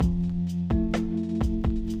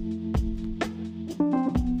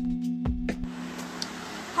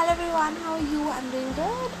everyone, how are you? I'm doing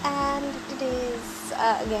good, and today's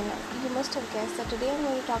again, you must have guessed that today I'm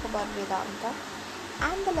going to talk about Vedanta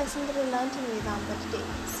and the lesson that I learned in Vedanta today.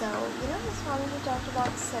 So, Swamiji talked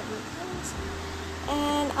about several things,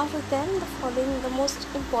 and out of them, the most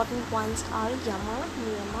important ones are Yama,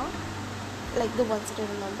 Niyama, like the ones that I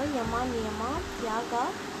remember: Yama, Niyama, Yaga,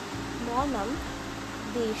 Maunam,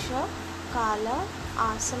 Desha, Kala,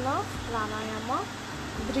 Asana, Pranayama,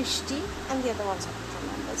 Drishti, and the other ones I don't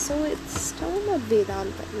remember. So it's talking about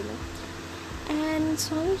Vedanta. And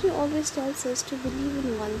Swamiji always tells us to believe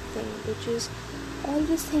in one thing, which is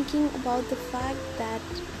always thinking about the fact that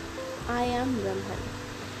I am Brahman.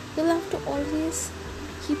 You'll have to always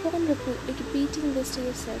keep on repeating this to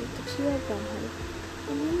yourself, that you are Brahman.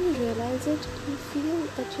 And when you realize it, you feel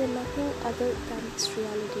that you're nothing other than this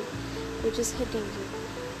reality which is hitting you.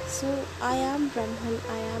 So I am Brahman,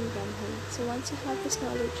 I am Brahman. So once you have this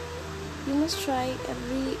knowledge, you must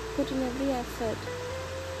put in every effort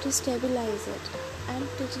to stabilize it and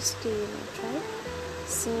to just stay in it, right?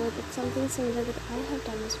 So that's something similar that I have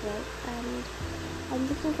done as well, and I'm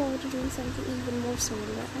looking forward to doing something even more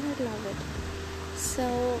similar, and I love it.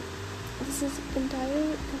 So this is the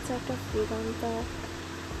entire concept of Vedanta,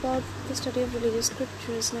 about the study of religious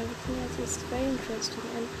scriptures and everything else. Is very interesting,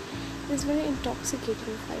 and it's very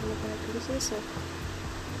intoxicating, if I can say so.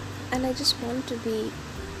 And I just want to be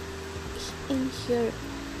in here,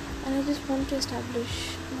 and I just want to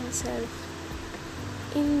establish myself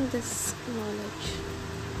in this knowledge.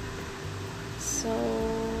 So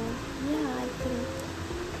yeah, I think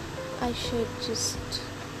I should just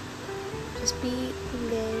be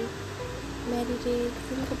there, meditate,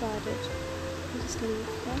 think about it, and just leave.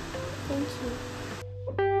 Yeah, thank you.